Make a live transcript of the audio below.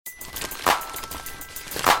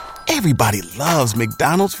Everybody loves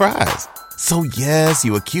McDonald's fries. So yes,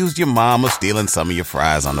 you accused your mom of stealing some of your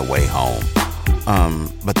fries on the way home.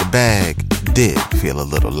 But the bag did feel a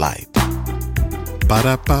little light.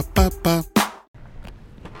 Ba-da-ba-ba-ba.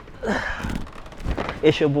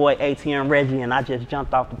 It's your boy ATM Reggie, and I just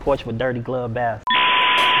jumped off the porch with dirty glove bass.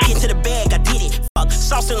 Get to the bag, I did it. Fuck,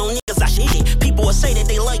 saucing on niggas, I shit it. People will say that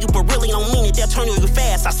they love you, but really don't mean it. They'll turn on you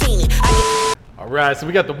fast, I seen it. All right, so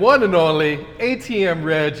we got the one and only ATM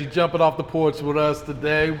Reggie jumping off the porch with us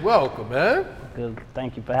today. Welcome, man. Good.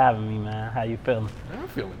 Thank you for having me, man. How you feeling? I'm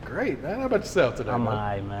feeling great, man. How about yourself today, I'm man? all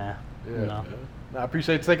right, man. Yeah, You know. man. I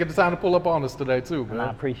appreciate you taking the time to pull up on us today, too, man. And I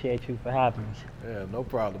appreciate you for having me. Yeah, no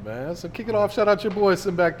problem, man. So kick it off. Shout out your boy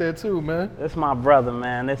sitting back there, too, man. This my brother,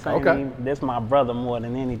 man. This ain't Okay. even, this my brother more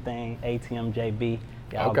than anything. ATM JB.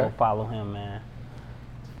 Y'all Okay. go follow him, man.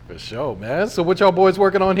 For sure, man. So what y'all boys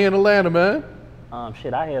working on here in Atlanta, man?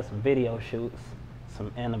 Shit, I had some video shoots,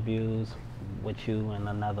 some interviews with you, and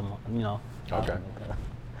another, Okay.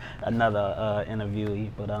 another interviewee.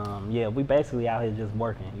 But yeah, we basically out here just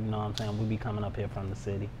working. You know what I'm saying? We be coming up here from the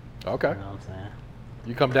city. Okay. You know what I'm saying?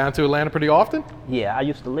 You come down to Atlanta pretty often? Yeah, I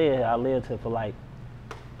used to live here. I lived here for like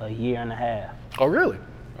a year and a half. Oh, really?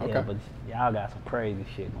 Okay. Yeah, but y'all got some crazy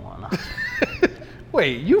shit going on.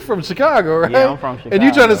 Wait, you from Chicago, right? Yeah, I'm from And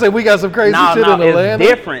you trying to Chicago. say we got some crazy shit in Atlanta? It's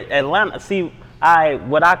different. Atlanta, see,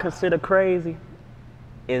 what I consider crazy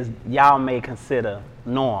is y'all may consider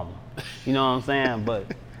normal. You know what I'm saying? But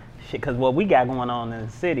shit, because what we got going on in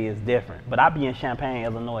the city is different. But I be in Champaign,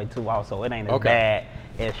 Illinois too also. It ain't as bad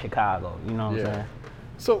as Chicago. You know what I'm saying?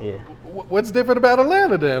 So Yeah. what's different about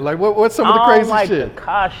Atlanta then? Like what's some of the I crazy don't like shit? the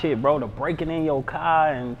car shit, bro. The breaking in your car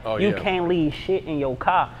and Oh, you yeah. can't leave shit in your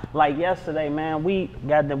car. Like yesterday, man, we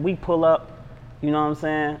pull up, you know what I'm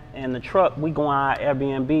saying? In the truck, we go on our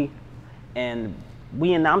Airbnb, and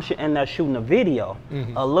I'm in there shooting a video.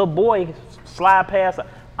 Mm-hmm. A little boy slide past.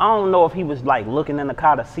 I don't know if he was like looking in the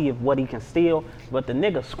car to see if what he can steal, but the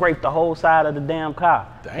nigga scraped the whole side of the damn car.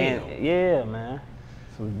 Damn. And, yeah, man.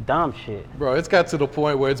 Some dumb shit. Bro, it's got to the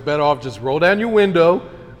point where it's better off just roll down your window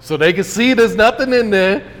so they can see there's nothing in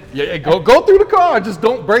there. Yeah, go through the car. Just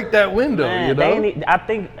don't break that window, Man, you know? I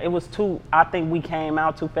think it was I think we came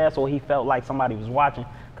out too fast, or he felt like somebody was watching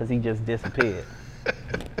because he just disappeared.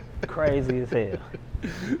 Crazy as hell.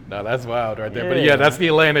 No, that's wild right there. But Yeah, yeah, that's the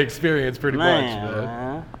Atlanta experience pretty much,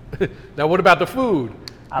 Man. Now, what about the food?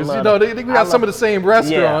 Because, love you know, the- we got some of the same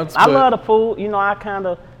restaurants. Yeah, I but love the food. You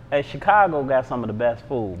know, Chicago got some of the best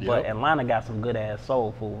food, but Yep. Atlanta got some good ass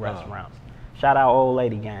soul food restaurants. Shout out Old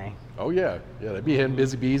Lady Gang. Oh, yeah. Yeah, they be hitting.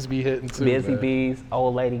 Busy Bees be hitting, too, Busy man. Bees,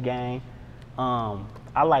 Old Lady Gang.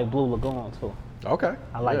 I like Blue Lagoon, too. Okay.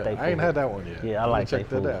 I like yeah, they I ain't food. had that one yet. Yeah, I I'm like gonna they check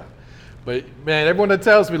that food. out. But man, everyone that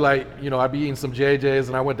tells me like, you know, I be eating some JJ's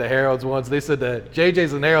and I went to Harold's once. They said that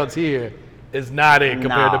JJ's and Harold's here is not it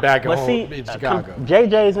compared to back at but home see, in Chicago.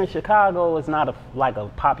 JJ's in Chicago is not like a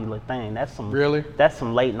popular thing. That's some Really? That's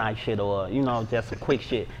some late night shit, or just some quick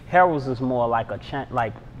shit. Harold's is more like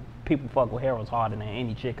like people fuck with Harold's harder than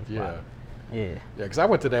any chicken spot. Yeah. Yeah, because I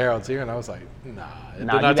went to the Harold's here and I was like, nah. And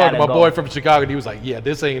Nah, then I you talked to my gotta boy go. from Chicago and he was like, yeah,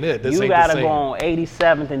 this ain't it. This You ain't gotta the same. go on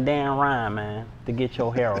 87th and Dan Ryan, man, to get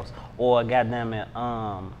your Harold's, or goddamn it,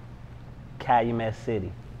 Calumet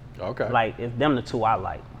City. Okay. Like it's them the two I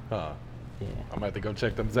like. Huh. Yeah. I'm gonna have to go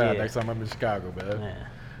check them out Yeah. next time I'm in Chicago, man.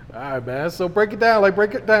 Yeah. All right, man. So break it down. Like,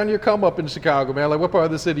 break it down your come up in Chicago, man. Like, what part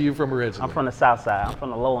of the city you from originally? I'm from the south side. I'm from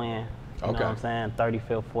the low end. You know Okay. what I'm saying?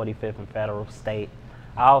 35th, 45th, and Federal State.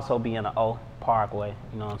 I also be in the O Parkway.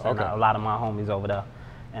 You know what I'm saying? Okay. A lot of my homies over there.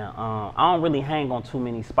 And I don't really hang on too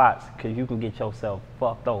many spots because you can get yourself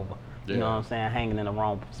fucked over. You know Yeah. what I'm saying? Hanging in the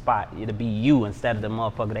wrong spot. It'll be you instead of the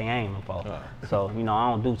motherfucker they aiming for. So, you know, I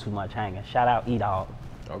don't do too much hanging. Shout out E-Dog.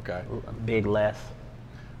 Okay. Big Les.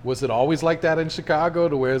 Was it always like that in Chicago,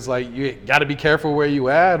 to where it's like you got to be careful where you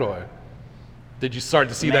at, or did you start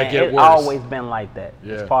to see that get it's worse? always been like that.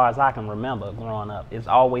 Yeah. As far as I can remember growing up, it's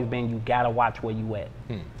always been you gotta watch where you at.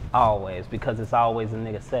 Always, because it's always a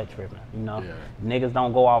nigga set tripping. You know, Yeah. niggas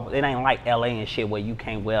don't go off. It ain't like LA and shit where you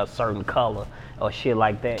can't wear a certain color or shit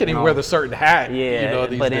like that. Can't you even know? wear the certain hat. Yeah, you know,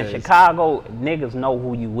 these but days. in Chicago, niggas know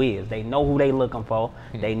who you is. They know who they looking for.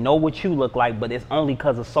 They know what you look like, but it's only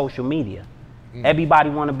because of social media. Everybody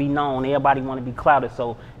want to be known. Everybody want to be clouded,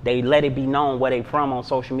 so they let it be known where they from on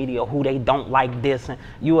social media, who they don't like dissing.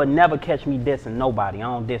 You will never catch me dissing nobody. I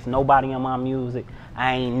don't diss nobody on my music.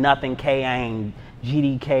 I ain't nothing K. I ain't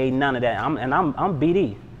GDK. None of that. I'm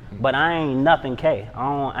BD, but I ain't nothing K.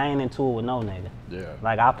 I ain't into it with no nigga. Yeah.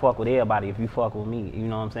 Like I fuck with everybody if you fuck with me. You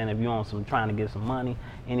know what I'm saying? If you on some trying to get some money,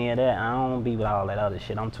 any of that, I don't be with all that other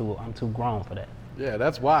shit. I'm too grown for that. Yeah,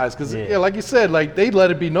 that's wise. Because, like you said, like, they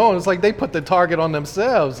let it be known. It's like they put the target on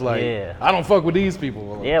themselves. Like, I don't fuck with these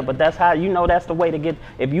people. Yeah, but that's how, that's the way to get,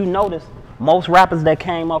 if you notice, most rappers that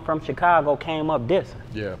came up from Chicago came up dissing.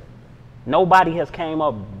 Yeah. Nobody has came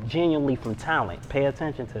up genuinely from talent. Pay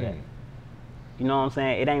attention to that. You know what I'm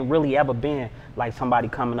saying? It ain't really ever been like somebody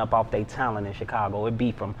coming up off their talent in Chicago. It'd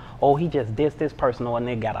be from, he just dissed this person, or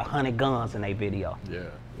they got 100 guns in their video. Yeah.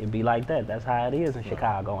 It'd be like that. That's how it is in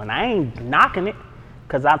Chicago. And I ain't knocking it,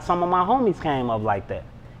 because some of my homies came up like that.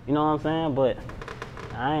 You know what I'm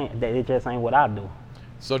saying? But it just ain't what I do.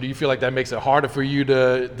 So do you feel like that makes it harder for you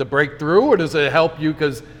to break through, or does it help you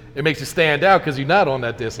because it makes you stand out because you're not on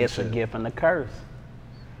that distance? It's a gift and a curse.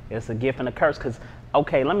 It's a gift and a curse, because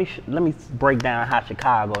okay, let me break down how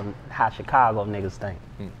Chicago niggas think.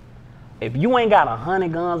 If you ain't got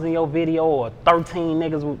 100 guns in your video, or 13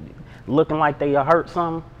 niggas looking like they hurt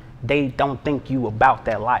something, they don't think you about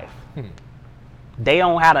that life. They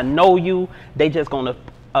don't how to know you. They just gonna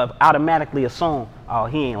automatically assume, oh,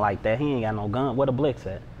 he ain't like that. He ain't got no gun. Where the blicks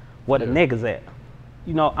at? Where the niggas at?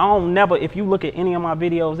 You know, I don't never. If you look at any of my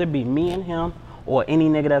videos, it be me and him, or any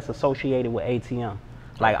nigga that's associated with ATM.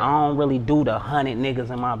 Like, I don't really do the 100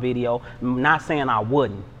 niggas in my video. I'm not saying I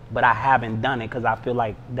wouldn't, but I haven't done it because I feel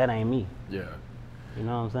like that ain't me. Yeah. You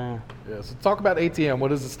know what I'm saying? Yeah, so talk about ATM. What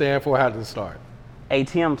does it stand for? How did it start?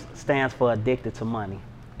 ATM stands for Addicted to Money.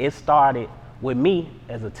 It started with me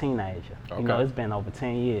as a teenager. You know, it's been over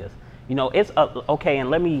 10 years. You know, it's, and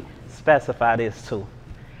let me specify this too.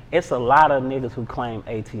 It's a lot of niggas who claim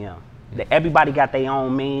ATM. Everybody got their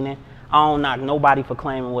own meaning. I don't knock nobody for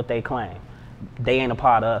claiming what they claim. They ain't a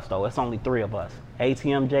part of us though. It's only 3 of us.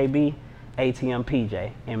 ATM JB, ATM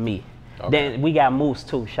PJ, and me. Then we got Moose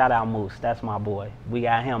too. Shout out Moose. That's my boy. We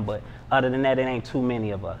got him, but other than that, it ain't too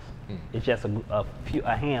many of us. It's just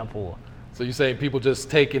a handful. So you're saying people just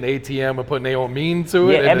taking ATM and putting their own meaning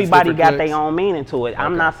to it? Yeah, everybody got their own meaning to it.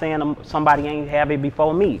 I'm not saying somebody ain't have it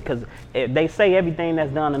before me, because they say everything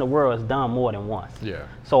that's done in the world is done more than once. Yeah.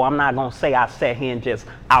 So I'm not gonna say I sat here and just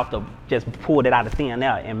pulled it out of thin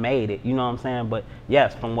air and made it. You know what I'm saying? But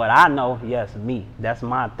yes, from what I know, yes, me. That's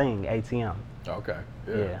my thing, ATM. Okay.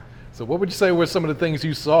 Yeah. So what would you say were some of the things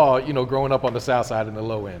you saw, you know, growing up on the south side and the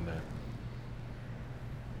low end then?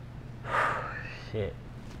 Shit.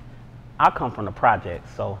 I come from the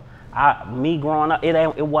projects, so me growing up,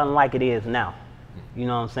 it wasn't like it is now. You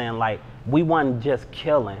know what I'm saying? Like, we wasn't just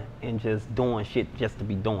killing and just doing shit just to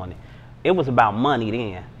be doing it. It was about money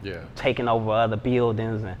then. Yeah. Taking over other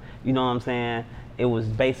buildings, and you know what I'm saying? It was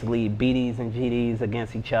basically BDs and GDs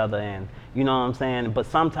against each other, and you know what I'm saying? But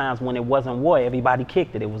sometimes when it wasn't war, everybody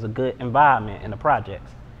kicked it. It was a good environment in the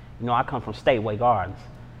projects. You know, I come from Stateway Gardens.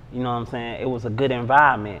 You know what I'm saying? It was a good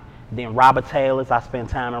environment. Then Robert Taylor's, I spent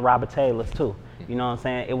time in Robert Taylor's too. You know what I'm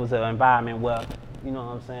saying? It was an environment where, you know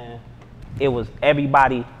what I'm saying? It was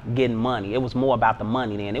everybody getting money. It was more about the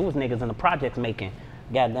money then. It was niggas in the projects making,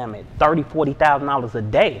 goddamn it, $30,000, $40,000 a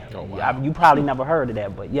day. Oh, wow. You probably never heard of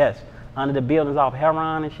that, but yes, under the buildings off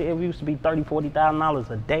Heron and shit, it used to be $30,000, $40,000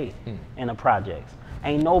 a day in the projects.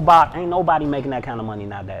 Ain't nobody making that kind of money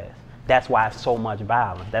nowadays. That's why it's so much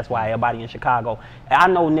violence. That's why everybody in Chicago, I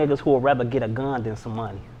know niggas who would rather get a gun than some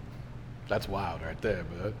money. That's wild right there,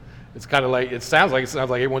 man. It's kind of like, it sounds like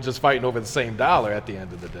everyone's just fighting over the same dollar at the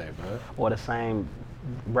end of the day, man. Or the same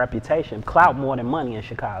reputation. Clout more than money in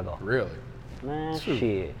Chicago. Really? Man,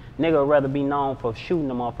 shit. Nigga would rather be known for shooting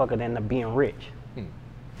a motherfucker than being rich.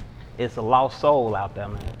 It's a lost soul out there,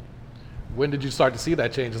 man. When did you start to see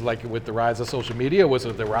that change? Is like with the rise of social media? Was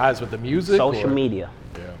it the rise with the music? Social media.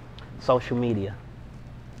 Yeah. Social media.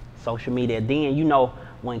 Social media. Then, you know,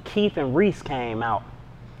 when Keith and Reese came out,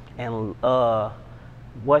 and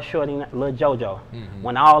what's shorty, Lil JoJo,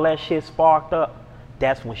 when all that shit sparked up,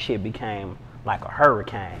 that's when shit became like a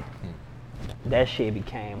hurricane. That shit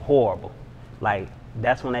became horrible. Like,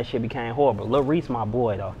 that's when that shit became horrible. Lil Reese my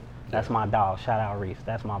boy though. That's my dog. Shout out Reese.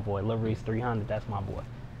 That's my boy. Lil Reese 300, that's my boy.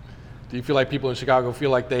 Do you feel like people in Chicago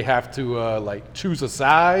feel like they have to like choose a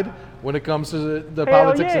side when it comes to the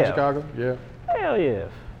politics in Chicago? Yeah. Hell yeah.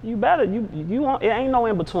 You better, you want, it ain't no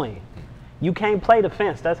in between. You can't play the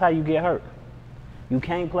fence. That's how you get hurt. You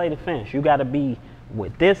can't play the fence. You got to be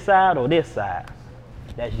with this side or this side.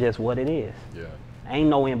 That's just what it is. Yeah. Ain't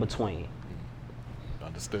no in between.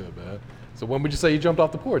 Understood, man. So when would you say you jumped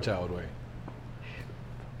off the porch, Howard Way?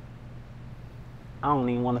 I don't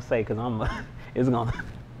even want to say because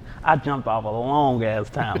I jumped off a long ass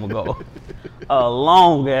time ago. A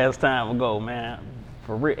long ass time ago, man.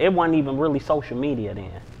 For real. It wasn't even really social media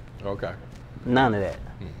then. Okay. None of that.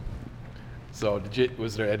 So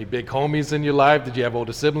was there any big homies in your life? Did you have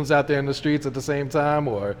older siblings out there in the streets at the same time,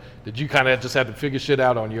 or did you kind of just have to figure shit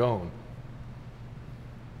out on your own?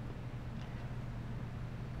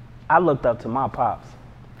 I looked up to my pops.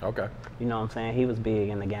 Okay. You know what I'm saying? He was big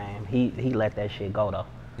in the game. He let that shit go though,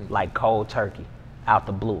 like cold turkey, out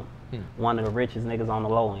the blue. One of the richest niggas on the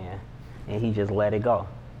low end, and he just let it go.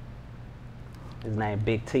 His name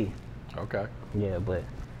Big T. Okay. Yeah, but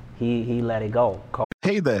he let it go.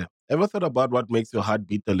 Hey there, ever thought about what makes your heart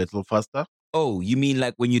beat a little faster? Oh, you mean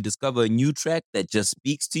like when you discover a new track that just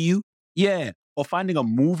speaks to you? Yeah, or finding a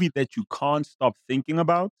movie that you can't stop thinking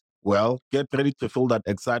about? Well, get ready to feel that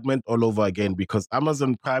excitement all over again because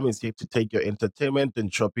Amazon Prime is here to take your entertainment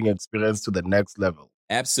and shopping experience to the next level.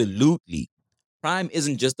 Absolutely. Prime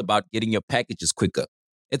isn't just about getting your packages quicker.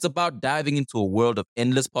 It's about diving into a world of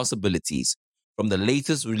endless possibilities, from the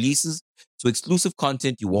latest releases to exclusive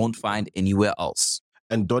content you won't find anywhere else.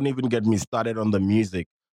 And don't even get me started on the music.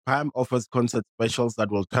 Prime offers concert specials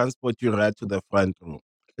that will transport you right to the front row.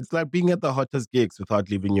 It's like being at the hottest gigs without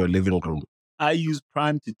leaving your living room. I use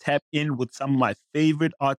Prime to tap in with some of my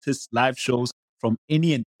favorite artists' live shows from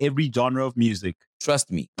any and every genre of music.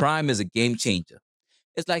 Trust me, Prime is a game changer.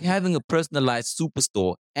 It's like having a personalized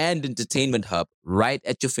superstore and entertainment hub right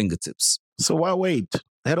at your fingertips. So why wait?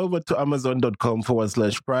 Head over to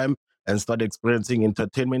amazon.com/Prime and start experiencing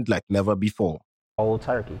entertainment like never before. Cold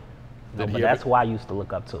turkey. No, but that's who I used to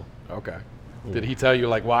look up to. Okay. Yeah. Did he tell you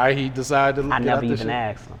like why he decided to I get never out this even shit?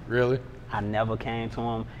 asked him. Really? I never came to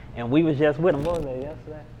him, and we was just with him. What was that,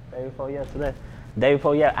 yesterday? Day before yesterday? Day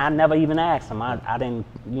before, yeah. I never even asked him. I didn't,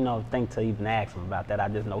 think to even ask him about that. I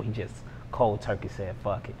just know he just cold turkey said,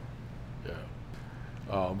 fuck it. Yeah.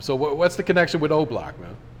 So what's the connection with O Block,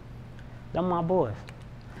 man? Them my boys.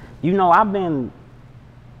 I've been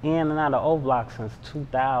in and out of O Block since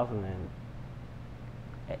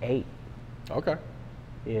 2008. Okay.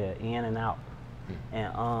 Yeah, in and out.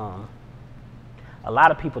 And a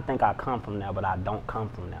lot of people think I come from there, but I don't come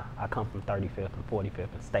from there. I come from 35th and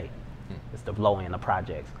 45th and State. It's the low end of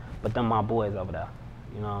projects. But them my boys over there.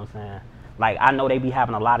 You know what I'm saying? Like, I know they be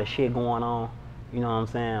having a lot of shit going on, you know what I'm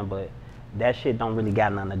saying? But that shit don't really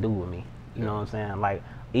got nothing to do with me. You know what I'm saying? Like,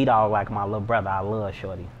 E-Dog like my little brother. I love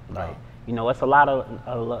Shorty. Like, it's a lot of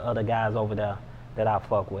other guys over there that I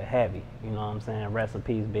fuck with heavy. You know what I'm saying? Rest in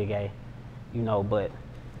peace, Big A. But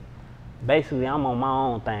basically I'm on my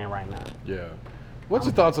own thing right now. Yeah. What's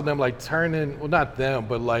your thoughts on them like turning, well not them,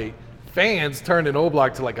 but like fans turning O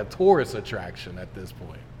Block to like a tourist attraction at this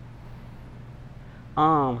point?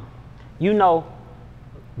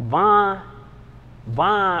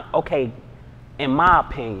 Von, okay, in my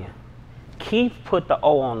opinion, Keith put the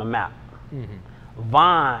O on the map.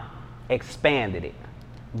 Von expanded it.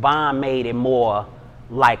 Von made it more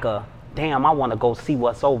like a, damn, I want to go see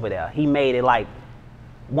what's over there. He made it like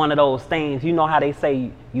one of those things, you know how they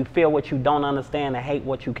say you feel what you don't understand and hate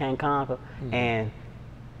what you can't conquer? And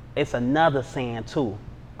it's another saying too.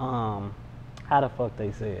 How the fuck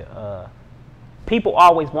they say it? People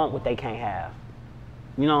always want what they can't have.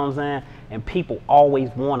 You know what I'm saying? And people always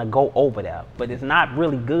want to go over there, but it's not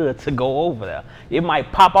really good to go over there. It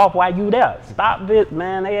might pop off while you there. Stop it,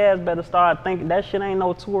 man. They ass better start thinking that shit ain't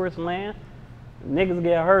no tourist land. Niggas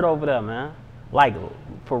get hurt over there, man. Like,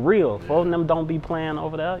 for real. Folks them don't be playing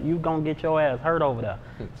over there. You gonna get your ass hurt over there.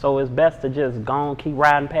 So it's best to just go on, keep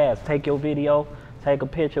riding past, take your video, take a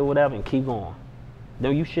picture, whatever, and keep going. Though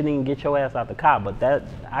you shouldn't even get your ass out the car, but that,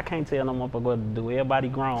 I can't tell no motherfucker what to do. Everybody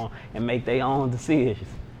grown and make their own decisions.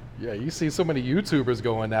 Yeah, you see so many YouTubers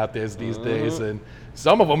going out there these days, and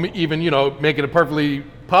some of them even, making it perfectly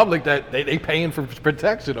public that they paying for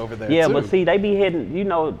protection over there. Yeah, too. but see, they be hitting,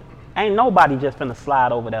 ain't nobody just finna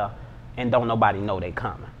slide over there and don't nobody know they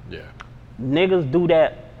coming. Yeah. Niggas do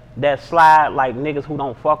that slide, like niggas who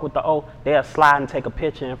don't fuck with the O, they'll slide and take a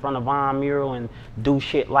picture in front of Von mural and do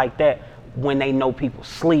shit like that when they know people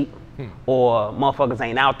sleep or motherfuckers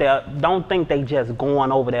ain't out there. Don't think they just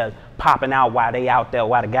going over there popping out while they out there,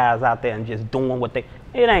 while the guys out there and just doing what they,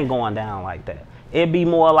 it ain't going down like that. It'd be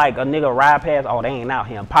more like a nigga ride past, oh, they ain't out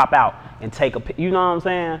here, and pop out and take a, you know what I'm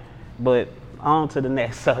saying? But on to the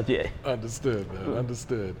next subject. Understood, man,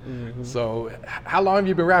 understood. So how long have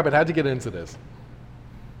you been rapping? How'd you get into this?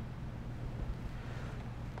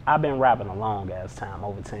 I've been rapping a long ass time,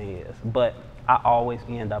 over 10 years, but I always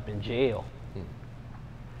end up in jail.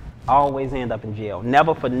 Always end up in jail.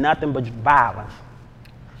 Never for nothing but violence.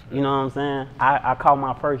 You know what I'm saying? I caught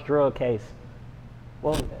my first drug case.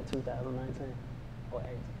 What was that, 2019? Or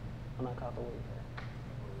 18? When I caught the weed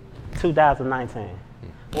case? 2019.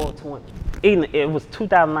 Or 20. It was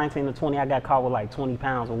 2019 to 20. I got caught with like 20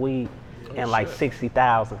 pounds of weed and like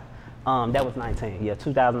 60,000. That was 19. Yeah,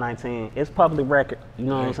 2019. It's public record. You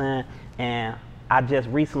know what I'm saying? And I just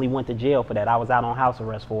recently went to jail for that. I was out on house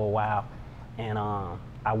arrest for a while, and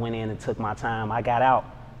I went in and took my time. I got out.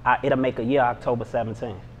 It'll make a year, October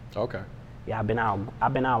 17th. Okay. Yeah, I've been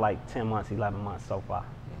out like 10 months, 11 months so far.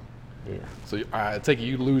 Yeah. So I take it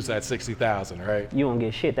you lose that 60,000, right? You don't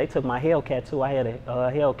get shit. They took my Hellcat too. I had a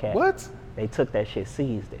Hellcat. What? They took that shit,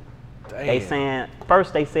 seized it. Damn. They saying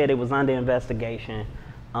first they said it was under investigation.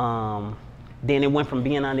 Then it went from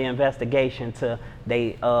being under investigation to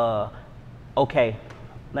they okay,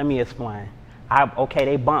 let me explain.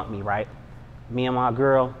 They bumped me, right? Me and my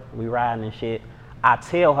girl, we riding and shit. I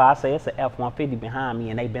tell her, I say it's an F-150 behind me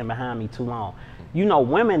and they been behind me too long. You know,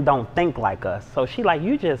 women don't think like us. So she like,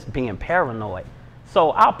 you just being paranoid.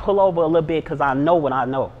 So I'll pull over a little bit because I know what I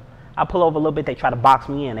know. I pull over a little bit, they try to box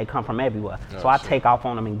me in, they come from everywhere. So I take off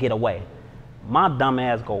on them and get away. My dumb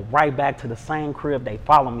ass go right back to the same crib they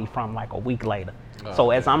follow me from like a week later.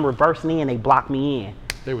 So as I'm reversing in, they block me in.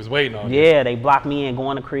 They was waiting on you. Yeah, they block me in,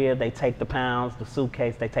 go in the crib, they take the pounds, the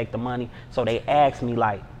suitcase, they take the money. So they ask me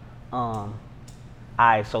like, all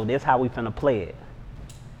right, so this how we finna play it.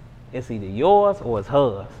 It's either yours or it's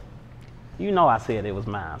hers. You know I said it was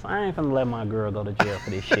mine. So I ain't finna let my girl go to jail for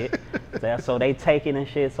this shit. So they take it and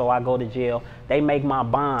shit, so I go to jail. They make my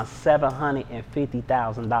bond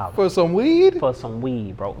 $750,000. For some weed? For some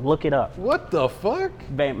weed, bro. Look it up. What the fuck?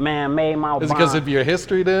 Man, made my bond. Is it because of your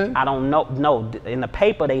history then? I don't know. No, in the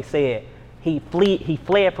paper they said he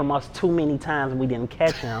fled from us too many times and we didn't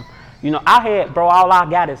catch him. You know, all I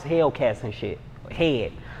got is Hellcats and shit.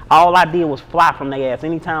 Head. All I did was fly from their ass.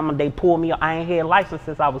 Anytime they pull me up, I ain't had a license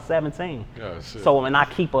since I was 17. Oh, shit. So, and I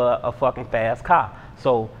keep a fucking fast car.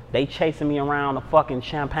 So they chasing me around the fucking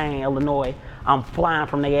Champaign, Illinois. I'm flying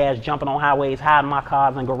from their ass, jumping on highways, hiding my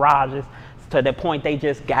cars in garages. To the point they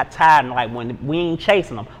just got tired and like, when we ain't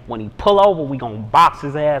chasing him, when he pull over, we gonna box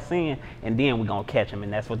his ass in and then we gonna catch him,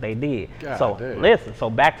 and that's what they did. God damn. Listen, so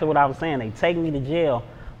back to what I was saying, they take me to jail.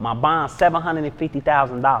 My bond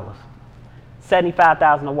 $750,000.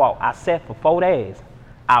 $75,000 to walk. I sat for 4 days.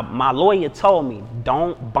 My lawyer told me,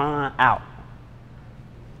 don't bond out.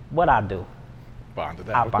 What I do? Bonded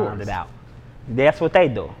out. I bonded out. That's what they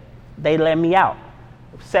do. They let me out.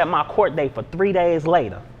 Set my court date for 3 days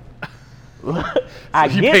later. You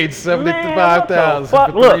paid $75,000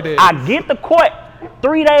 for 3 days. I get the court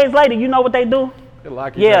 3 days later. You know what they do? They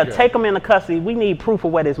lock you back up. Take them into custody. We need proof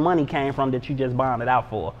of where this money came from that you just bonded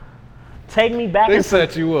out for. Take me back. They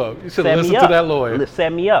set you up. You should have listened to that lawyer.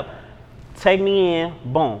 Set me up. Take me in.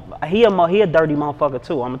 Boom. He a dirty motherfucker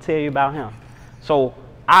too. I'm gonna tell you about him. So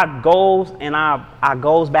I goes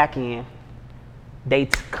back in. They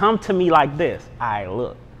come to me like this. All right,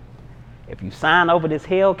 look. If you sign over this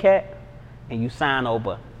Hellcat and you sign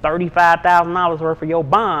over $35,000 worth of your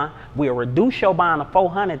bond, we'll reduce your bond to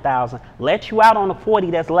 $400,000. Let you out on the 40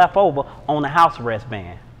 that's left over on the house arrest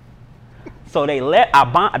ban. So I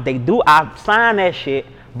sign that shit,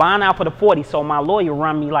 bond out for the 40, so my lawyer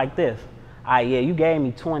run me like this. All right, yeah, you gave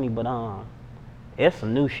me 20, but it's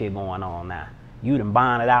some new shit going on now. You done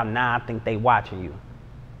bonded out, now I think they watching you.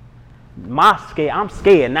 I'm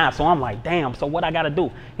scared now, so I'm like, damn, so what I gotta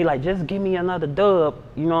do? He like, just give me another dub,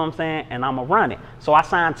 you know what I'm saying, and I'ma run it. So I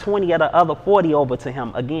signed 20 of the other 40 over to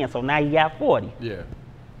him again, so now you got 40. Yeah.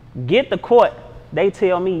 Get the court, they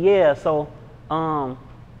tell me, yeah, so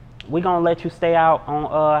we gonna let you stay out on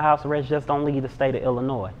house arrest, just don't leave the state of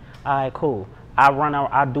Illinois. All right, cool.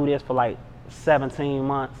 I do this for like 17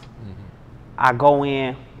 months. Mm-hmm. I go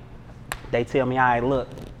in, they tell me, all right, look.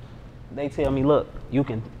 They tell me, look, you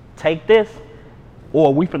can take this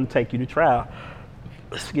or we finna take you to trial.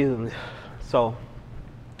 Excuse me. So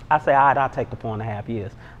I say, all right, I'll take the 4.5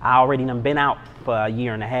 years. I already done been out for a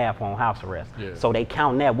year and a half on house arrest. Yeah. So they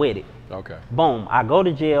count that with it. Okay. Boom, I go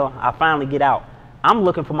to jail, I finally get out. I'm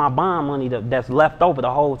looking for my bond money that's left over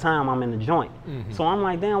the whole time I'm in the joint. Mm-hmm. So I'm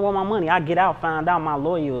like, damn, where my money? I get out, find out my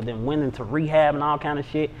lawyer then went into rehab and all kind of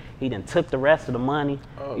shit. He done took the rest of the money.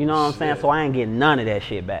 Oh, you know what I'm saying? So I ain't getting none of that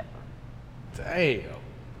shit back. Damn.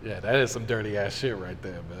 Yeah, that is some dirty ass shit right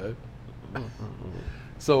there, man.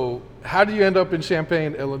 So how do you end up in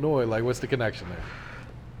Champaign, Illinois? Like, what's the connection there?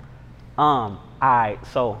 All right,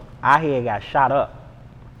 so I had got shot up.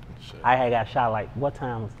 Shit. I had got shot like, what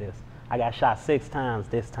time was this? I got shot 6 times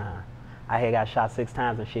this time. I had got shot 6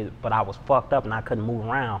 times and shit, but I was fucked up and I couldn't move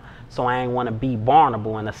around. So I ain't want to be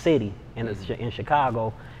vulnerable in the city, in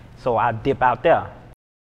Chicago. So I dip out there.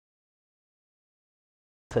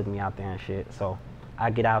 Took me out there and shit. So I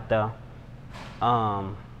get out there.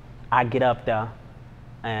 I get up there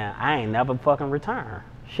and I ain't never fucking return.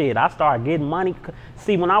 Shit, I started getting money.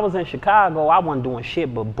 See, when I was in Chicago, I wasn't doing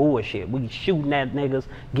shit but bullshit. We shooting at niggas,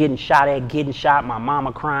 getting shot, my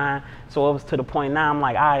mama crying. So it was to the point now I'm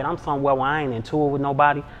like, all right, I'm somewhere where I ain't in tour with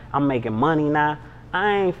nobody. I'm making money now.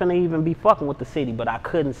 I ain't finna even be fucking with the city, but I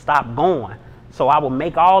couldn't stop going. So I would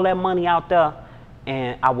make all that money out there,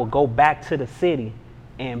 and I would go back to the city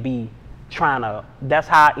and be trying to, that's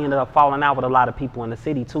how I ended up falling out with a lot of people in the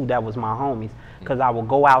city too. That was my homies. Because I would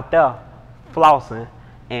go out there flossing,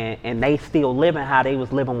 and they still living how they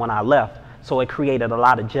was living when I left. So it created a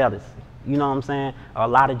lot of jealousy. You know what I'm saying? A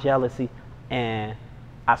lot of jealousy. And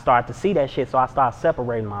I started to see that shit, so I started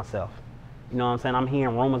separating myself. You know what I'm saying? I'm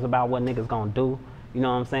hearing rumors about what niggas gonna do. You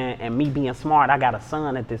know what I'm saying? And me being smart, I got a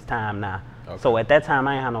son at this time now. Okay. So at that time,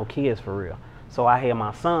 I ain't had no kids for real. So I had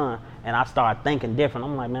my son, and I started thinking different.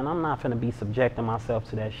 I'm like, man, I'm not finna be subjecting myself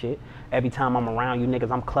to that shit. Every time I'm around you niggas,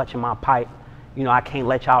 I'm clutching my pipe. You know, I can't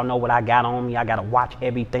let y'all know what I got on me. I gotta watch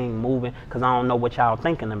everything moving, because I don't know what y'all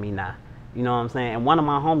thinking of me now. You know what I'm saying? And one of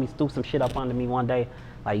my homies threw some shit up under me one day.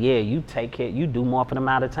 Like, yeah, you take care, you do more for them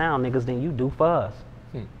out of town niggas than you do for us.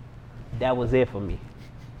 That was it for me.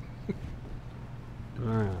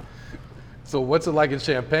 So what's it like in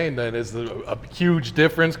Champaign then? Is there a huge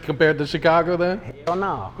difference compared to Chicago then? Hell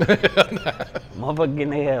no. Motherfucker getting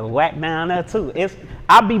their head whacked down there too.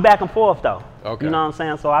 I'll be back and forth though. Okay. You know what I'm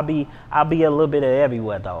saying? So I'll be a little bit of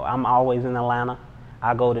everywhere though. I'm always in Atlanta.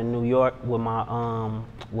 I go to New York with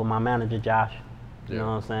my manager Josh. You know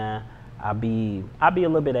what I'm saying? I'll be a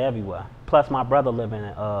little bit of everywhere. Plus my brother live in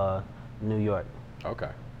New York. Okay.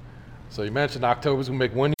 So you mentioned October's gonna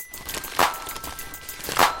make one.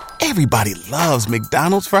 Everybody loves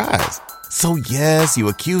McDonald's fries. So yes, you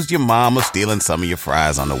accused your mom of stealing some of your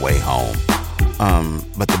fries on the way home.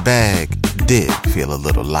 But the bag did feel a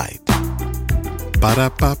little light.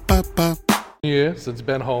 Ba-da-ba-ba-ba. Yeah, since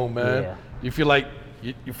been home, man. Yeah. You feel like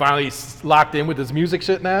you finally locked in with this music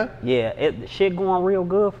shit now? Yeah, shit going real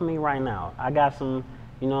good for me right now. I got some,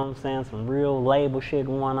 you know what I'm saying, some real label shit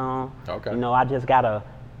going on. Okay. You know, I just gotta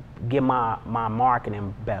get my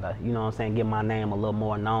marketing better, you know what I'm saying, get my name a little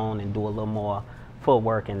more known and do a little more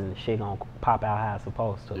footwork, and shit gonna pop out how it's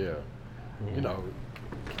supposed to. Yeah. You know,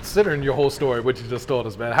 considering your whole story, what you just told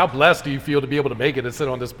us, man, how blessed do you feel to be able to make it and sit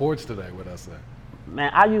on this porch today with us?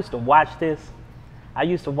 Man, I used to watch this. I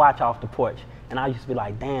used to watch Off the Porch, and I used to be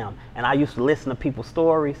like, damn, and I used to listen to people's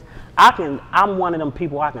stories. I'm one of them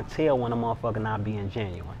people, I can tell when a motherfucker not being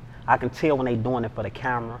genuine. I can tell when they doing it for the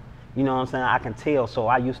camera. You know what I'm saying? I can tell, so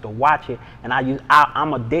I used to watch it, and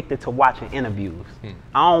I'm addicted to watching interviews.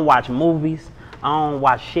 I don't watch movies. I don't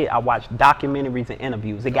watch shit. I watch documentaries and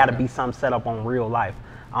interviews. It got to be something set up on real life.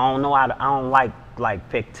 I don't like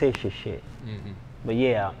fictitious shit. But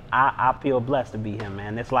yeah, I feel blessed to be here,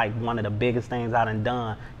 man. It's like one of the biggest things I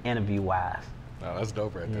done interview-wise. Oh, that's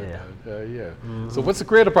dope right there, man. Yeah. So what's the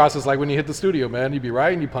creative process like when you hit the studio, man? You be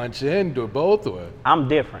writing, you punch in, do it both, or? I'm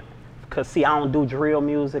different. Cause see, I don't do drill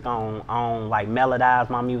music. I don't like melodize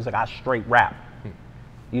my music. I straight rap.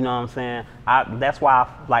 You know what I'm saying? That's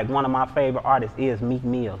why like one of my favorite artists is Meek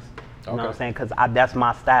Mills. You know what I'm saying? Cause that's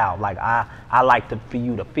my style. Like I like for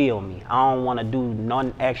you to feel me. I don't want to do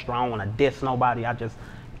nothing extra. I don't want to diss nobody.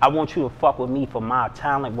 I want you to fuck with me for my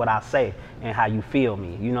talent, what I say, and how you feel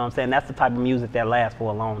me. You know what I'm saying? That's the type of music that lasts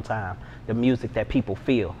for a long time. The music that people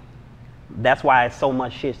feel. That's why it's so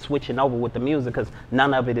much shit switching over with the music, because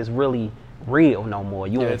none of it is really real no more.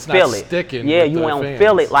 You won't feel it. Sticking you won't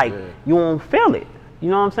feel it like you won't feel it. You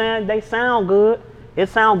know what I'm saying? They sound good. It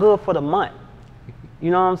sound good for the month. You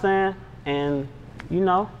know what I'm saying? And you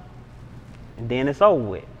know, and then it's over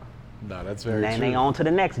with. No, that's very true. And they on to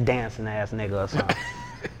the next dancing ass nigga or something.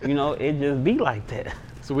 You know, it just be like that.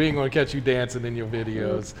 So we ain't gonna catch you dancing in your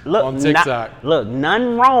videos on TikTok. Look,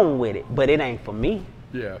 nothing wrong with it, but it ain't for me.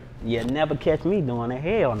 Yeah. You'll never catch me doing it.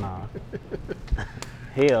 Hell no.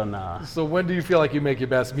 Hell no. So when do you feel like you make your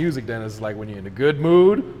best music then? Is it like when you're in a good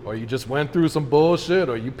mood, or you just went through some bullshit,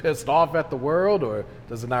 or you pissed off at the world, or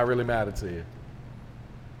does it not really matter to you?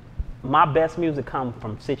 My best music comes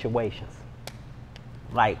from situations.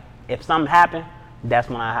 Like, if something happened, that's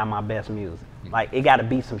when I have my best music. Like, it gotta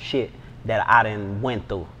be some shit that I done went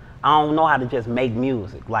through. I don't know how to just make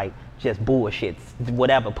music, like just bullshit,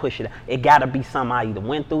 whatever, push it. It gotta be something I either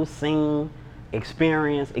went through, seen,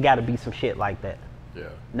 experienced. It gotta be some shit like that. Yeah.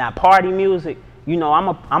 Now, party music, you know,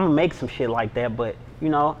 I'm gonna make some shit like that, but you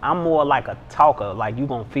know, I'm more like a talker. Like, you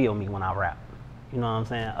gonna feel me when I rap. You know what I'm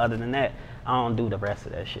saying? Other than that, I don't do the rest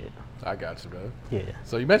of that shit. I got you, man. Yeah.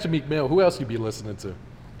 So you mentioned Meek Mill. Who else you be listening to?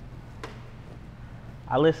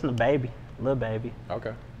 I listen to Baby, Lil Baby.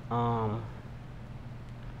 Okay.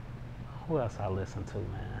 Who else I listen to,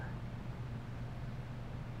 man?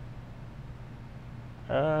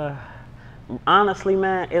 Honestly,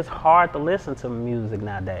 man, it's hard to listen to music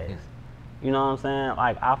nowadays. You know what I'm saying?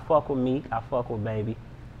 Like, I fuck with Meek, I fuck with Baby.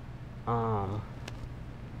 Who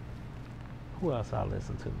else I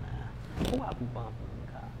listen to, man? Who I be bumping?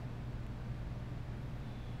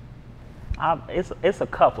 It's a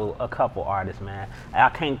couple artists, man. I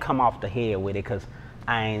can't come off the head with it because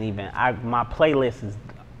I ain't even. My playlist is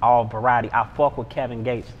all variety. I fuck with Kevin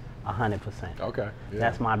Gates 100%. Okay. Yeah.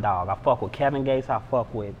 That's my dog. I fuck with Kevin Gates. I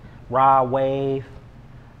fuck with Rod Wave.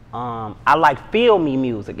 I like feel me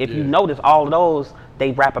music. If you notice, all of those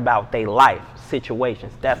they rap about their life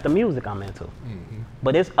situations. That's the music I'm into.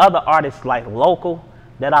 But it's other artists like local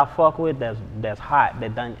that I fuck with. That's hot.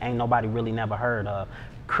 That ain't nobody really never heard of.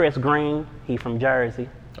 Chris Green, he from Jersey.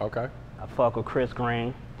 Okay. I fuck with Chris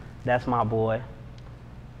Green. That's my boy.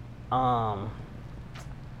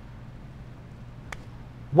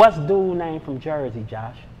 What's dude name from Jersey,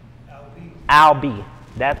 Josh? Al B.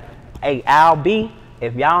 Al B.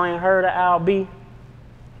 If y'all ain't heard of Al B,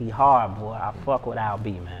 he hard, boy. I fuck with Al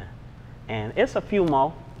B, man. And it's a few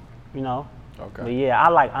more, you know. Okay. But yeah, I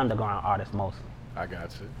like underground artists mostly. I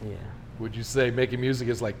got you. Yeah. Would you say making music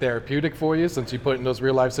is like therapeutic for you since you put in those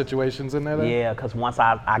real life situations in there? Then? Yeah, because once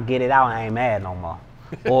I get it out, I ain't mad no more.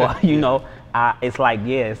 Or, you know, it's like,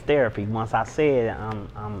 yeah, it's therapy. Once I say it,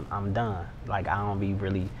 I'm done. Like, I don't be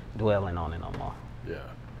really dwelling on it no more.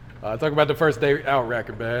 Yeah. Talk about the first day out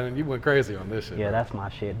record, man, and you went crazy on this shit. Yeah, bro. that's my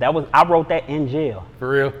shit. I wrote that in jail. For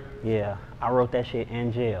real? Yeah, I wrote that shit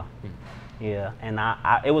in jail. Yeah, and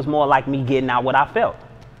it was more like me getting out what I felt.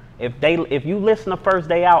 If you listen to First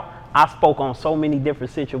Day Out, I spoke on so many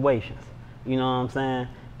different situations. You know what I'm saying?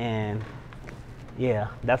 And yeah,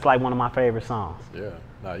 that's like one of my favorite songs. Yeah.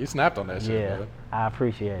 Nah, you snapped on that shit, Yeah, man. I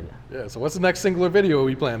appreciate it. Yeah, so what's the next single or video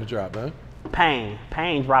we plan to drop, man?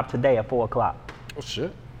 Pain dropped today at 4 o'clock. Oh,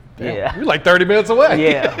 shit. Damn, Yeah. you're like 30 minutes away.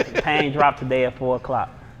 Yeah, Pain dropped today at 4 o'clock.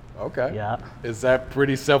 Okay. Yeah. Is that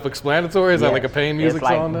pretty self-explanatory? Is that like a Pain music it's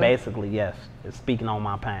like, song then? basically, yes. It's speaking on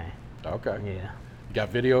my pain. Okay. Yeah. You got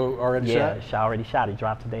video already Yeah, shot? she already shot it.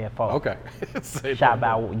 Dropped today at 4. Okay. Say Shot no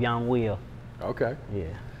by more. Young Will. Okay. Yeah.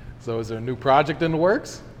 So is there a new project in the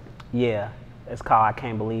works? Yeah. It's called I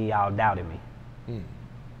Can't Believe Y'all Doubted Me.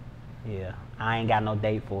 Yeah. I ain't got no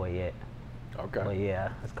date for it yet. Okay. But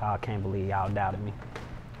yeah, it's called I Can't Believe Y'all Doubted Me.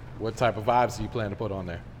 What type of vibes do you plan to put on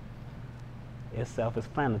there? It's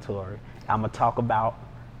self-explanatory. I'm going to talk about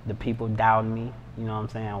the people doubting me, you know what I'm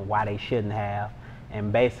saying, why they shouldn't have.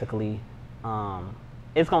 And basically,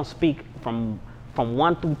 it's going to speak from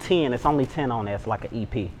 1 through 10. It's only 10 on there. It's like an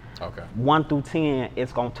EP. Okay. 1 through 10,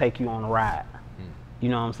 it's going to take you on a ride. You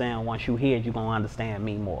know what I'm saying? Once you hear it, you're going to understand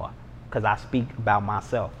me more. Because I speak about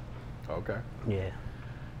myself. Okay. Yeah.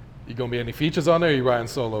 You gonna be any features on there, or you riding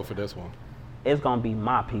solo for this one? It's going to be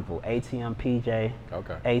my people. ATM PJ,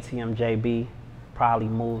 Okay. ATM JB, probably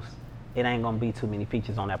Moose. It ain't going to be too many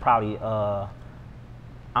features on that. Probably, I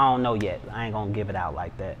don't know yet. I ain't going to give it out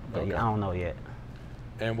like that. But Okay. I don't know yet.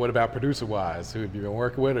 And what about producer-wise? Who have you been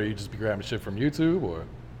working with, or you just be grabbing shit from YouTube, or?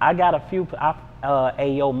 I got a few,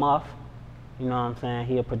 Ayo Muff, you know what I'm saying?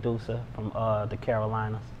 He a producer from the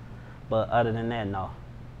Carolinas. But other than that, no.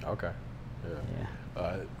 Okay. Yeah.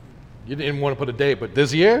 Yeah. You didn't want to put a date, but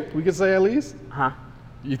this year, we could say at least? Huh?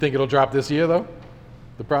 You think it'll drop this year, though?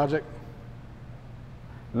 The project?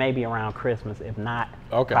 Maybe around Christmas. If not,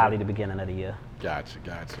 Okay. probably the beginning of the year. Gotcha,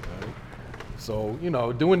 man. So, you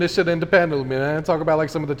know, doing this shit independently, man, talk about like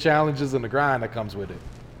some of the challenges and the grind that comes with it.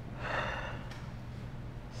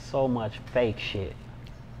 So much fake shit.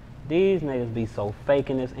 These niggas be so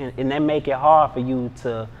faking this, and they make it hard for you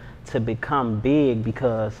to become big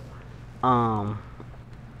because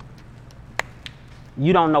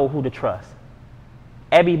you don't know who to trust.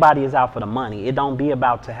 Everybody is out for the money. It don't be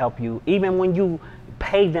about to help you. Even when you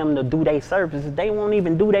pay them to do their services, they won't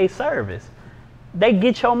even do their service. They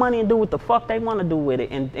get your money and do what the fuck they want to do with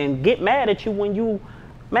it, and get mad at you when you,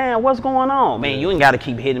 man, what's going on? Man, you ain't got to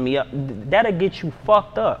keep hitting me up. That'll get you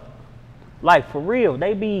fucked up. Like, for real,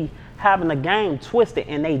 they be having the game twisted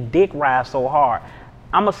and they dick ride so hard.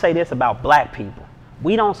 I'm going to say this about black people.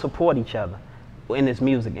 We don't support each other in this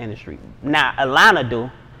music industry. Now, Atlanta do.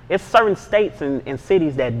 It's certain states and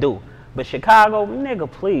cities that do. But Chicago,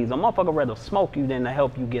 nigga, please, a motherfucker rather smoke you than to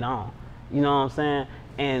help you get on. You know what I'm saying?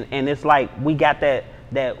 And it's like we got that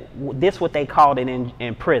this what they called it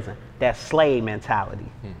in prison, that slave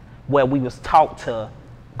mentality, where we was taught to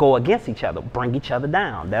go against each other, bring each other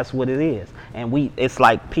down. That's what it is. And it's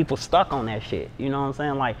like people stuck on that shit. You know what I'm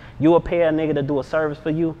saying? Like, you'll pay a nigga to do a service for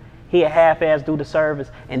you, he'll half-ass do the service,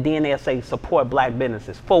 and then they'll say support black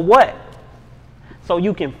businesses. For what? So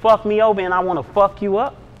you can fuck me over and I want to fuck you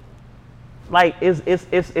up? Like,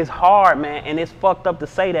 it's hard, man, and it's fucked up to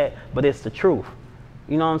say that, but it's the truth.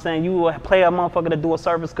 You know what I'm saying? You will play a motherfucker to do a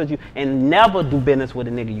service and never do business with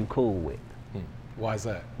a nigga you cool with. Why is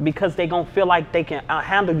that? Because they gonna feel like they can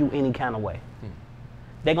handle you any kind of way.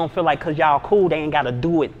 They gonna feel like because y'all cool, they ain't gotta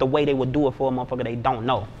do it the way they would do it for a motherfucker they don't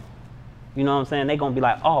know. You know what I'm saying? They gonna be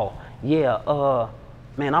like, oh, yeah,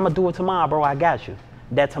 man, I'm gonna do it tomorrow, bro, I got you.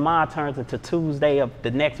 That tomorrow turns into Tuesday of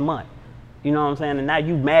the next month. You know what I'm saying? And now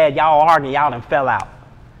you mad, y'all arguing, y'all done fell out.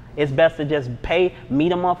 It's best to just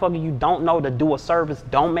meet a motherfucker you don't know to do a service,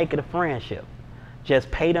 don't make it a friendship.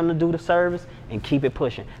 Just pay them to do the service and keep it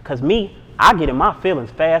pushing. Cause me, I get in my feelings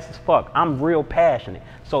fast as fuck. I'm real passionate.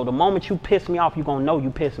 So the moment you piss me off, you gonna know you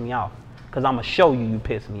piss me off. Cause I'ma show you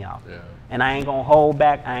piss me off. Yeah. And I ain't gonna hold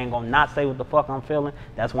back. I ain't gonna not say what the fuck I'm feeling.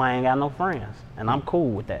 That's why I ain't got no friends. And I'm cool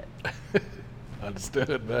with that.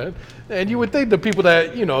 Understood, man. And you would think the people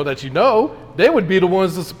that you know, they would be the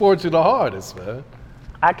ones to support you the hardest, man.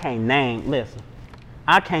 I can't name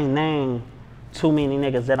too many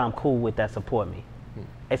niggas that I'm cool with that support me.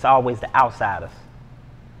 It's always the outsiders.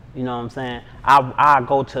 You know what I'm saying? I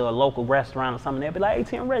go to a local restaurant or something, they'll be like,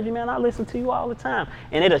 ATM Reggie, man, I listen to you all the time.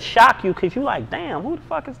 And it'll shock you because you like, damn, who the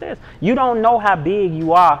fuck is this? You don't know how big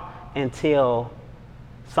you are until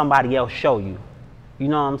somebody else show you. You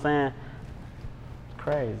know what I'm saying? It's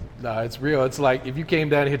crazy. No, it's real. It's like if you came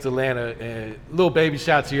down here to Atlanta and Lil Baby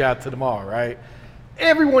shouts you out to the mall, right?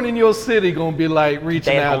 Everyone in your city gonna be like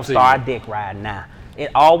reaching out to you. They gonna start dick riding now.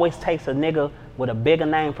 It always takes a nigga with a bigger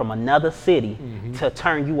name from another city to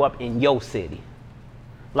turn you up in your city.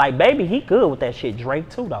 Like, baby, he good with that shit. Drake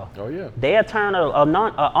too, though. Oh yeah. They'll turn a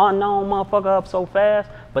unknown motherfucker up so fast,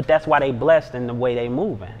 but that's why they blessed in the way they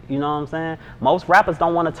moving. You know what I'm saying? Most rappers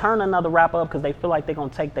don't want to turn another rapper up because they feel like they're gonna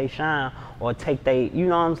take their shine or take they, you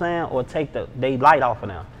know what I'm saying, or take they light off of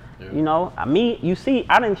them. Yeah. You know, you see,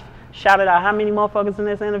 I didn't shout it out how many motherfuckers in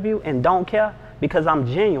this interview and don't care. Because I'm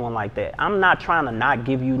genuine like that. I'm not trying to not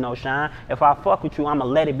give you no shine. If I fuck with you, I'm going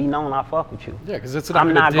to let it be known I fuck with you. Yeah, because it's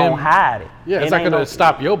I'm not going to hide it. Yeah, it's not going to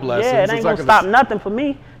stop your blessings. Yeah, it ain't going to stop nothing for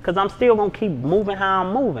me because I'm still going to keep moving how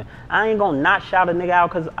I'm moving. I ain't going to not shout a nigga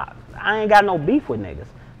out because I ain't got no beef with niggas,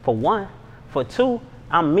 for one. For two,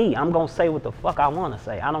 I'm me. I'm going to say what the fuck I want to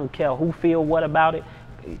say. I don't care who feel what about it.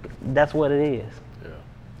 That's what it is.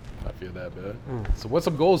 I feel that, man. So what's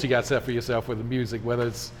some goals you got set for yourself with the music, whether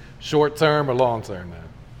it's short term or long term, man?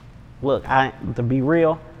 Look, to be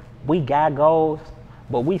real, we got goals,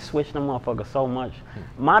 but we switch them motherfuckers so much.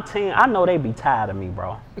 My team, I know they be tired of me,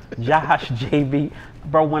 bro. Josh, JB,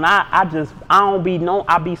 bro, when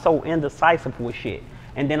I be so indecisive with shit.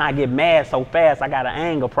 And then I get mad so fast, I got an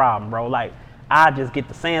anger problem, bro. Like, I just get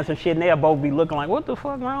to saying some shit and they'll both be looking like, what the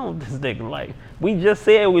fuck wrong with this nigga? Like, we just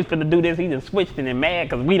said we was finna do this, he just switched it and mad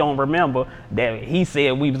because we don't remember that he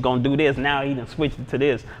said we was gonna do this, now he done switched it to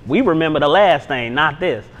this. We remember the last thing, not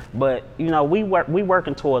this. But, you know, we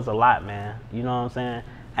working towards a lot, man. You know what I'm saying?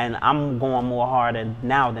 And I'm going more harder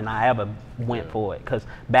now than I ever went for it. Because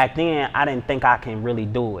back then, I didn't think I can really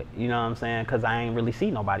do it. You know what I'm saying? Because I ain't really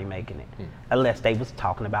see nobody making it. Unless they was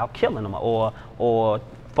talking about killing them or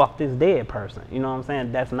fuck this dead person. You know what I'm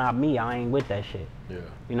saying? That's not me. I ain't with that shit. Yeah.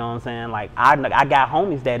 You know what I'm saying? Like, I got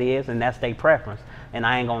homies that is, and that's their preference. And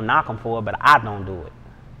I ain't gonna knock them for it, but I don't do it.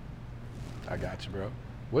 I got you, bro.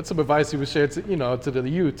 What's some advice you would share to, to the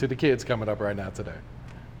youth, to the kids coming up right now today?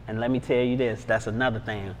 And let me tell you this, that's another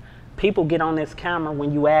thing. People get on this camera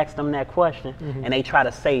when you ask them that question, and they try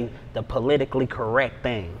to say the politically correct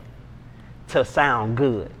thing to sound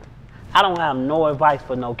good. I don't have no advice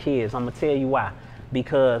for no kids. I'm gonna tell you why.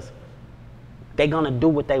 Because they're gonna do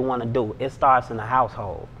what they wanna do. It starts in the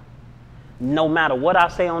household. No matter what I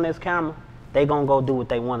say on this camera, they gonna go do what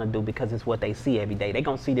they wanna do because it's what they see every day. They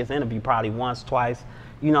gonna see this interview probably once, twice,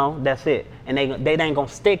 that's it. And they ain't gonna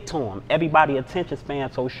stick to them. Everybody attention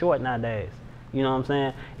span so short nowadays. You know what I'm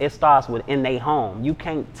saying? It starts with in their home. You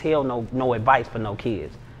can't tell no advice for no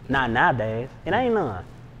kids. Not nowadays. It ain't none.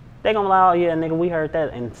 They gonna be like, oh yeah, nigga, we heard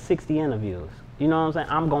that in 60 interviews. You know what I'm saying?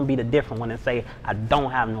 I'm going to be the different one and say I don't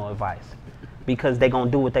have no advice because they going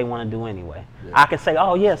to do what they want to do anyway. Yeah. I can say,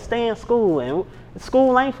 oh, yeah, stay in school, and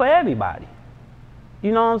school ain't for everybody.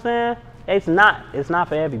 You know what I'm saying? It's not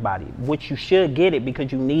for everybody, which you should get it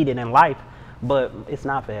because you need it in life, but it's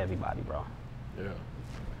not for everybody, bro. Yeah.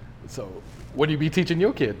 So what do you be teaching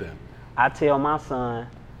your kid then? I tell my son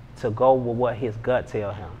to go with what his gut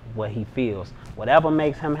tell him, what he feels. Whatever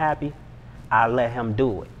makes him happy, I let him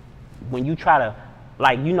do it. When you try to,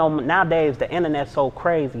 nowadays the internet's so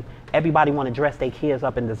crazy, everybody want to dress their kids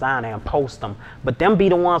up in designer and post them, but them be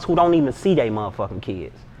the ones who don't even see their motherfucking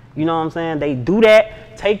kids. You know what I'm saying? They do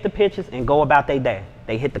that, take the pictures, and go about their day.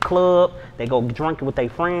 They hit the club, they go drink with their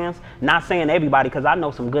friends. Not saying everybody, because I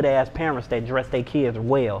know some good-ass parents that dress their kids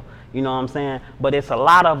well. You know what I'm saying? But it's a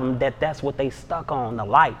lot of them that's what they stuck on, the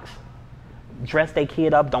likes. Dress their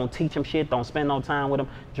kid up, don't teach them shit, don't spend no time with them.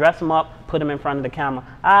 Dress them up, put them in front of the camera.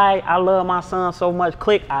 I love my son so much.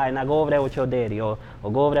 Click. All right, now go over there with your daddy, or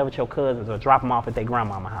go over there with your cousins, or drop them off at their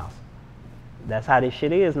grandmama's house. That's how this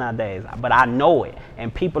shit is nowadays. But I know it,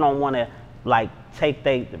 and people don't want to like take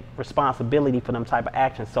their responsibility for them type of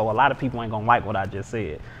actions. So a lot of people ain't gonna like what I just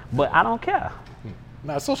said. But I don't care.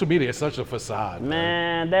 Nah, social media is such a facade.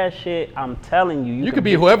 Man, that shit, I'm telling you. You can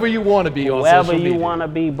be whoever you want to be on social media. Whoever you want to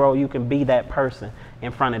be, bro, you can be that person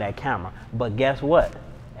in front of that camera. But guess what?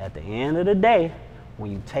 At the end of the day,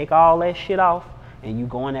 when you take all that shit off and you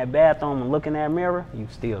go in that bathroom and look in that mirror, you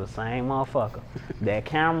still the same motherfucker. That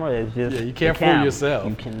camera is just you can't fool yourself.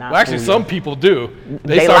 You cannot. Well, actually, fool some yourself. people do.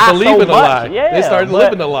 They start believing the lie. Yeah, they start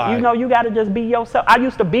living the lie. You know, you got to just be yourself. I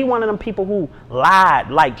used to be one of them people who lied,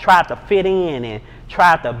 like tried to fit in and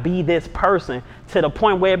tried to be this person to the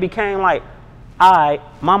point where it became like, all right,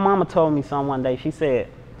 my mama told me something one day. She said,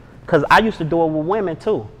 because I used to do it with women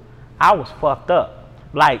too. I was fucked up.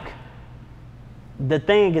 Like, the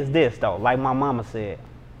thing is this though, like my mama said,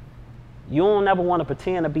 you don't ever want to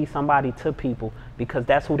pretend to be somebody to people because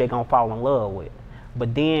that's who they're going to fall in love with.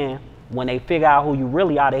 But then when they figure out who you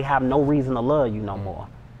really are, they have no reason to love you no more.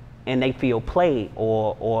 And they feel played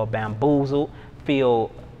or bamboozled, feel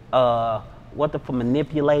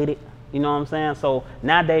manipulated. You know what I'm saying? So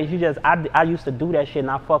nowadays I used to do that shit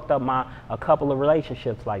and I fucked up a couple of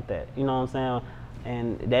relationships like that. You know what I'm saying?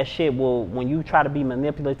 And that shit will, when you try to be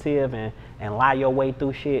manipulative and lie your way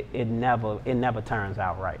through shit, it never turns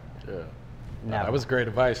out right. Yeah. Nah, that was great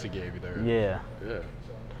advice he gave you there. Yeah.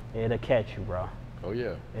 Yeah. It'll catch you, bro. Oh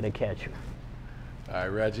yeah. It'll catch you. All right,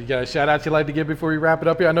 Reggie, you got a shout out you'd like to give before we wrap it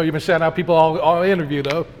up here? I know you've been shouting out people all interview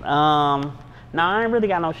though. No, I ain't really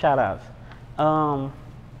got no shout outs.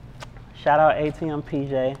 Shout out ATM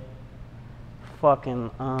PJ.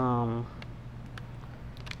 Fucking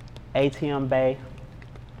ATM Bay.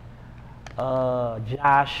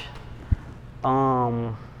 Josh.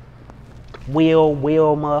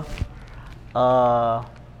 Wilma.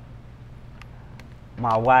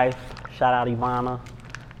 My wife. Shout out Ivana.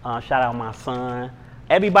 Shout out my son.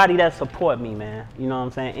 Everybody that support me, man. You know what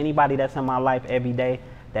I'm saying? Anybody that's in my life every day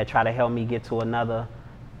that try to help me get to another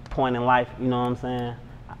point in life, you know what I'm saying?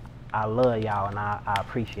 I love y'all and I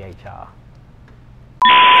appreciate y'all.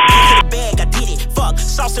 To the bag, I did it. Fuck,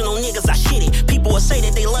 saucing on niggas, I shit it. People will say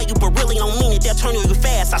that they love you, but really don't mean it. They'll turn on you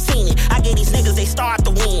fast, I seen it. I gave these niggas, they start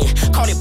to win. Caught it